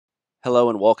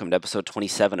Hello and welcome to episode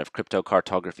 27 of Crypto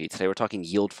Cartography. Today we're talking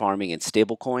yield farming and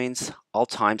stablecoins. I'll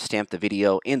timestamp the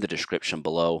video in the description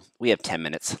below. We have 10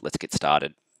 minutes. Let's get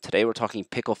started. Today we're talking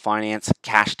Pickle Finance,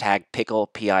 cash tag Pickle,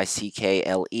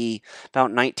 P-I-C-K-L-E,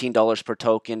 about $19 per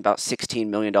token, about $16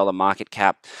 million market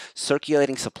cap,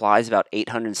 circulating supplies about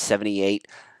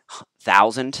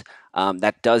 878,000.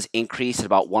 That does increase at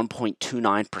about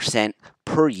 1.29%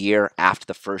 per year after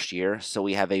the first year, so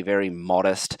we have a very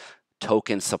modest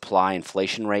token supply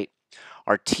inflation rate.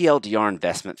 Our TLDR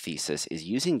investment thesis is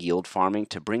using yield farming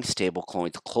to bring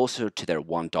stablecoins closer to their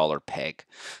 $1 peg.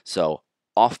 So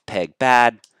off peg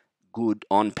bad, good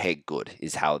on peg good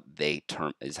is how they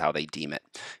deem it.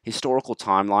 Historical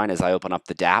timeline as I open up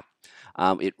the dapp.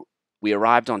 We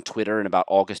arrived on Twitter in about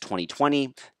August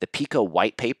 2020. The Pico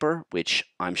Whitepaper, which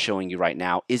I'm showing you right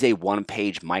now, is a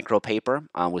one-page micropaper,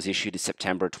 was issued in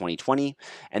September 2020,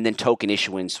 and then token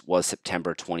issuance was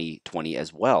September 2020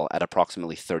 as well at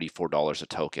approximately $34 a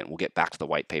token. We'll get back to the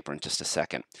whitepaper in just a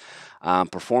second.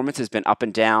 Performance has been up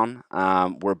and down.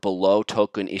 We're below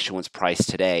token issuance price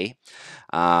today.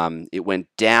 It went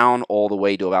down all the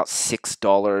way to about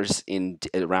 $6 in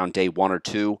around day 1 or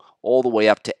 2, all the way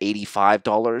up to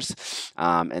 $85,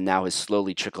 and now has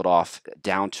slowly trickled off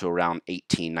down to around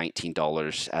 $18,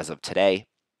 $19 as of today.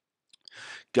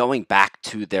 Going back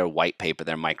to their white paper,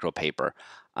 their micro paper,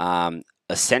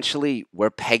 essentially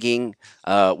we're looking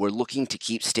to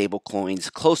keep stable coins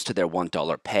close to their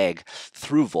 $1 peg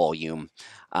through volume,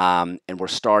 and we're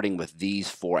starting with these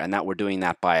four, and that we're doing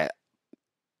that by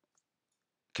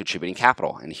contributing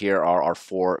capital. And here are our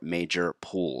four major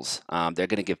pools. They're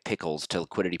going to give pickles to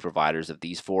liquidity providers of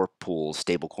these four pools,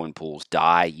 stablecoin pools: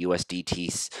 DAI,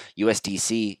 USDT,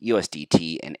 USDC,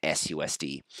 USDT, and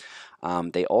SUSD.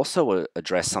 They also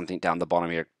address something down the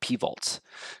bottom here, pVaults.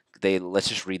 Let's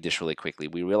just read this really quickly.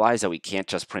 We realize that we can't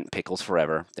just print pickles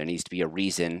forever. There needs to be a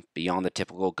reason beyond the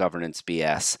typical governance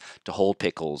BS to hold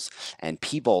pickles, and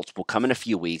pVaults will come in a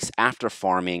few weeks after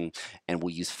farming, and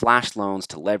we'll use flash loans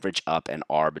to leverage up and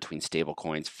arb between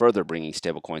stablecoins, further bringing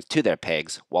stablecoins to their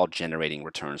pegs while generating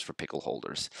returns for pickle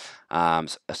holders.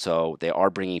 So they are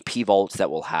bringing pVaults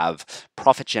that will have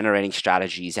profit-generating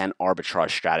strategies and arbitrage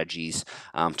strategies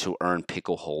to earn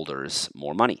pickle holders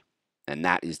more money. And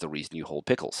that is the reason you hold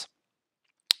pickles.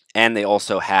 And they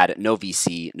also had no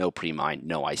VC, no pre-mine,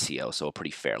 no ICO, so a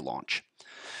pretty fair launch.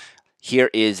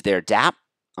 Here is their dapp.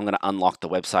 I'm going to unlock the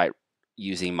website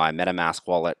using my MetaMask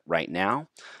wallet right now.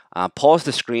 Pause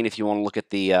the screen if you want to look at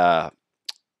the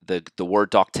Word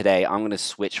doc today. I'm going to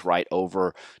switch right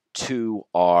over to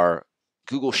our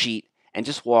Google Sheet and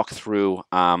just walk through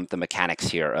the mechanics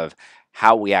here of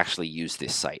how we actually use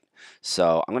this site.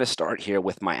 So I'm going to start here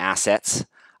with my assets.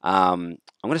 I'm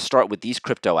going to start with these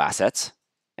crypto assets,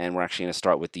 and we're actually going to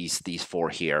start with these four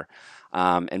here.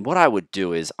 And what I would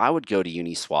do is I would go to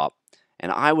Uniswap,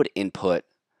 and I would input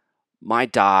my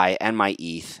DAI and my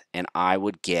ETH, and I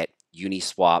would get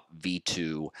Uniswap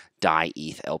v2 DAI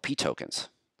ETH LP tokens.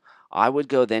 I would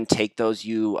go then take those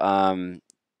Uniswap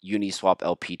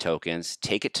LP tokens,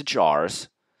 take it to jars,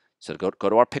 so go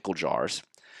to our pickle jars,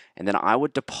 and then I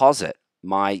would deposit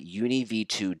my Uni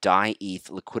V2 DAI ETH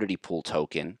liquidity pool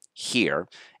token here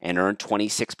and earn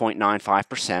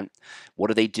 26.95%.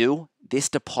 What do? This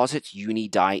deposits Uni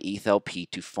DAI ETH LP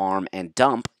to farm and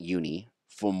dump Uni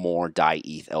for more DAI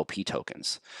ETH LP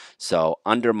tokens. So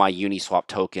under my Uniswap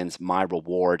tokens, my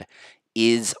reward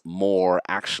is more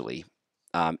actually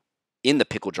in the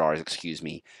pickle jars,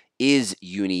 is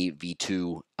Uni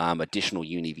V2, additional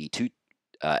Uni V2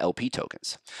 LP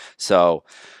tokens. So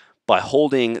by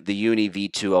holding the Uni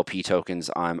V2 LP tokens,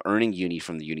 I'm earning Uni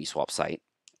from the Uniswap site.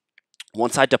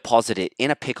 Once I deposit it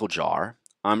in a pickle jar,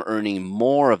 I'm earning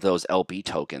more of those LP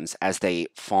tokens as they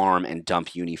farm and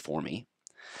dump Uni for me.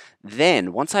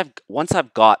 Then once I've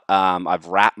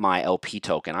wrapped my LP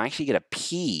token, I actually get a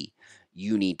P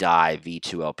Uni DAI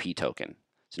V2 LP token.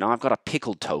 So now I've got a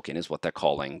pickled token, is what they're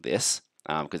calling this,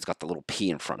 because it's got the little P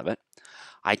in front of it.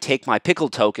 I take my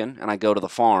pickled token and I go to the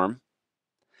farm,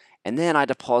 and then I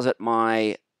deposit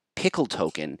my pickle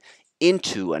token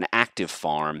into an active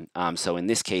farm. So in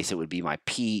this case, it would be my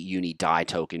P Uni DAI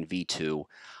token V2.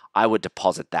 I would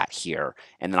deposit that here,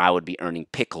 and then I would be earning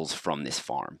pickles from this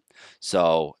farm.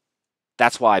 So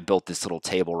that's why I built this little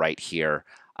table right here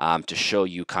to show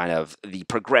you kind of the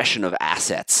progression of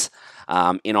assets.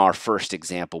 In our first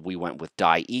example, we went with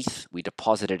DAI ETH. We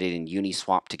deposited it in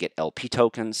Uniswap to get LP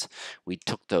tokens. We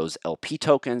took those LP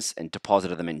tokens and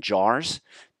deposited them in jars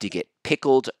to get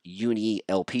pickled Uni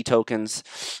LP tokens,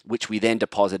 which we then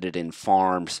deposited in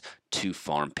farms to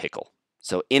farm pickle.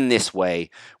 So in this way,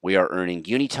 we are earning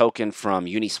Uni token from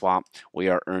Uniswap. We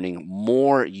are earning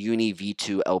more Uni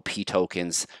V2 LP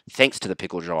tokens thanks to the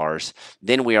pickle jars.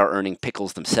 Then we are earning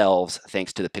pickles themselves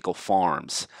thanks to the pickle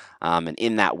farms. And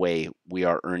in that way, we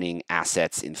are earning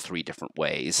assets in 3 different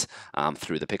ways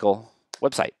through the pickle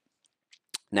website.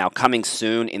 Now, coming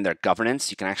soon in their governance,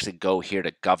 you can actually go here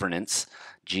to governance,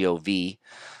 GOV,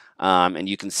 and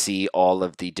you can see all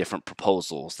of the different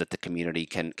proposals that the community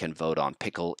can vote on.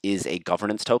 Pickle is a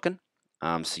governance token,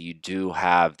 so you do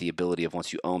have the ability of,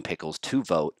 once you own Pickles, to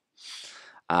vote.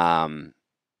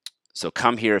 So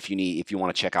come here if you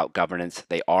want to check out governance.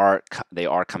 They are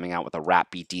coming out with a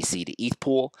wrap BTC to ETH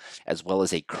pool, as well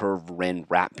as a Curve REN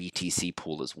wrap BTC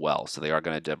pool as well. So they are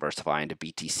going to diversify into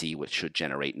BTC, which should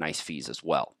generate nice fees as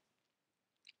well.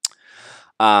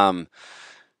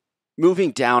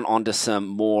 Moving down onto some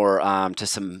more to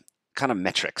some kind of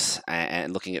metrics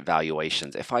and looking at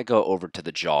valuations. If I go over to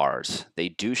the jars, they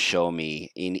do show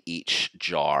me in each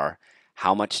jar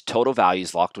how much total value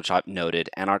is locked, which I've noted,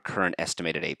 and our current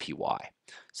estimated APY.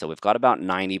 So we've got about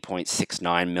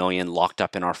 90.69 million locked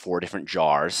up in our 4 different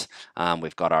jars.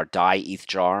 We've got our DAI ETH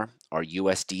jar, our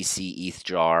USDC ETH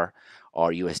jar,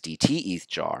 our USDT ETH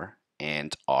jar,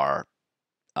 and our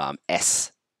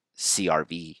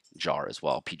SCRV jar as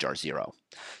well, pJar 0.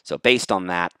 So based on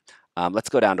that, let's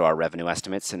go down to our revenue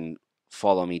estimates and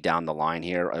follow me down the line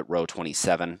here at row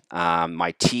 27.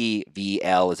 My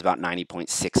TVL is about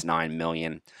 90.69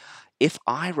 million. If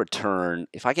I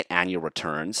get annual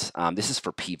returns, this is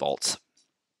for P-vaults.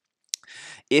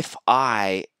 If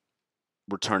I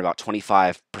return about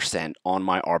 25% on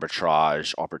my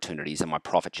arbitrage opportunities and my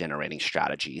profit generating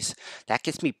strategies, that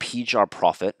gets me pJar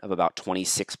profit of about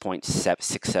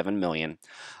 26.67 million.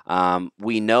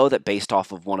 We know that based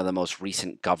off of one of the most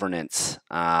recent governance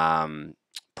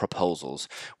proposals,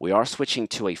 we are switching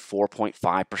to a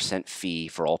 4.5% fee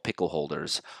for all pickle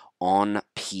holders on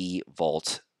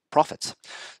P-vault profits.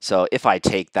 So if I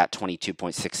take that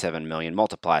 22.67 million,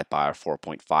 multiply it by our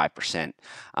 4.5%,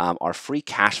 our free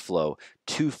cash flow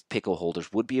to pickle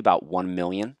holders would be about 1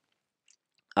 million.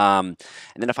 And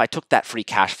then if I took that free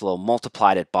cash flow,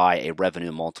 multiplied it by a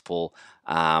revenue multiple,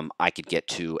 I could get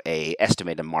to a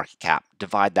estimated market cap,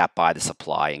 divide that by the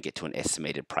supply, and get to an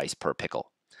estimated price per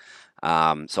pickle.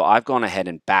 So I've gone ahead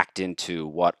and backed into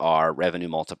what our revenue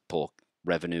multiple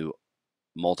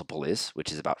is,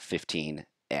 which is about 15x.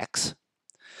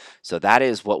 So that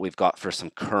is what we've got for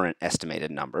some current estimated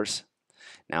numbers.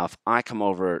 Now, if I come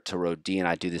over to row D and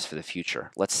I do this for the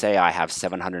future, let's say I have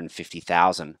 750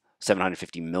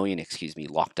 million,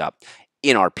 locked up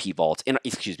in our P-vaults, in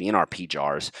our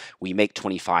pJars. We make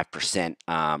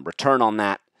 25% return on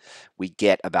that. We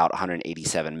get about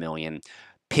 187 million.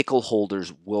 Pickle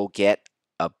holders will get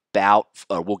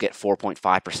we'll get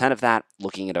 4.5% of that,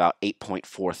 looking at about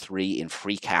 8.43 in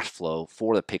free cash flow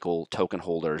for the pickle token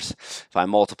holders. If I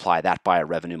multiply that by a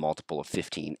revenue multiple of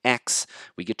 15x,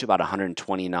 we get to about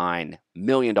 $129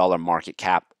 million market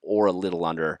cap, or a little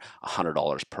under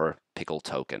 $100 per pickle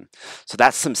token. So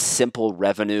that's some simple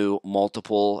revenue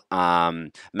multiple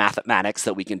mathematics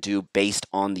that we can do based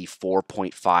on the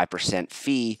 4.5%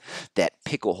 fee that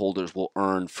pickle holders will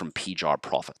earn from pJar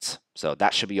profits. So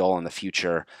that should be all in the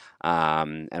future.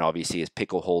 And obviously, as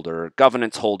pickle holder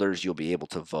governance holders, you'll be able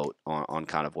to vote on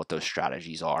kind of what those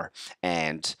strategies are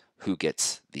and who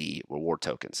gets the reward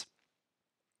tokens.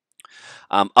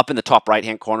 Up in the top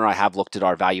right-hand corner, I have looked at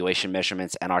our valuation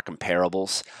measurements and our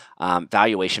comparables.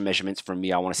 Valuation measurements for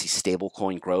me, I want to see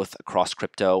stablecoin growth across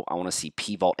crypto. I want to see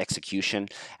P-vault execution,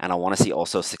 and I want to see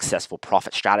also successful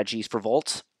profit strategies for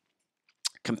vaults.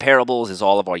 Comparables is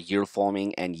all of our yield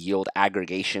forming and yield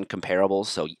aggregation comparables.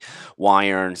 So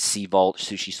Wirearn, C-Vault,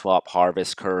 SushiSwap,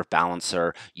 Harvest, Curve,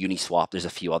 Balancer, Uniswap. There's a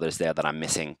few others there that I'm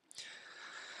missing.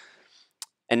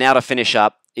 And now to finish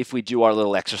up, if we do our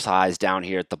little exercise down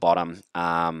here at the bottom,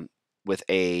 with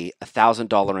a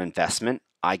 $1,000 investment,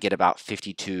 I get about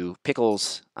 52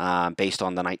 pickles based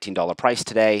on the $19 price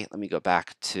today. Let me go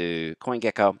back to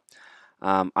CoinGecko.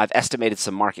 I've estimated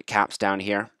some market caps down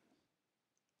here,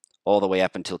 all the way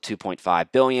up until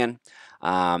 2.5 billion.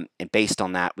 And based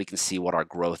on that, we can see what our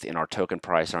growth in our token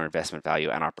price, our investment value,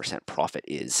 and our percent profit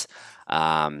is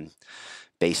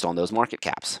based on those market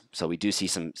caps. So we do see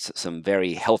some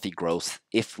very healthy growth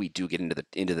if we do get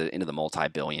into the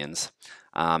multi-billions.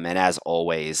 And as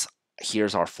always,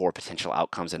 here's our 4 potential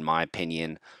outcomes, in my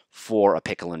opinion, for a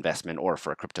pickle investment or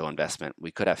for a crypto investment.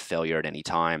 We could have failure at any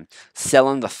time.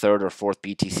 Selling the 3rd or 4th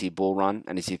BTC bull run,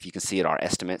 and as if you can see at our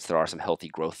estimates, there are some healthy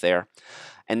growth there.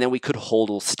 And then we could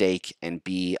hold stake and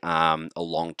be a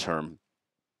long-term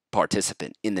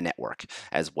participant in the network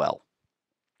as well.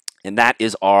 And that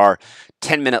is our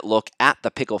 10-minute look at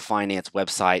the Pickle Finance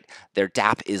website. Their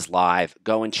dapp is live.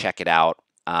 Go and check it out.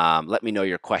 Let me know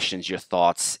your questions, your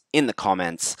thoughts in the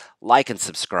comments. Like and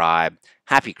subscribe.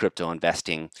 Happy crypto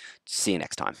investing. See you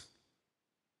next time.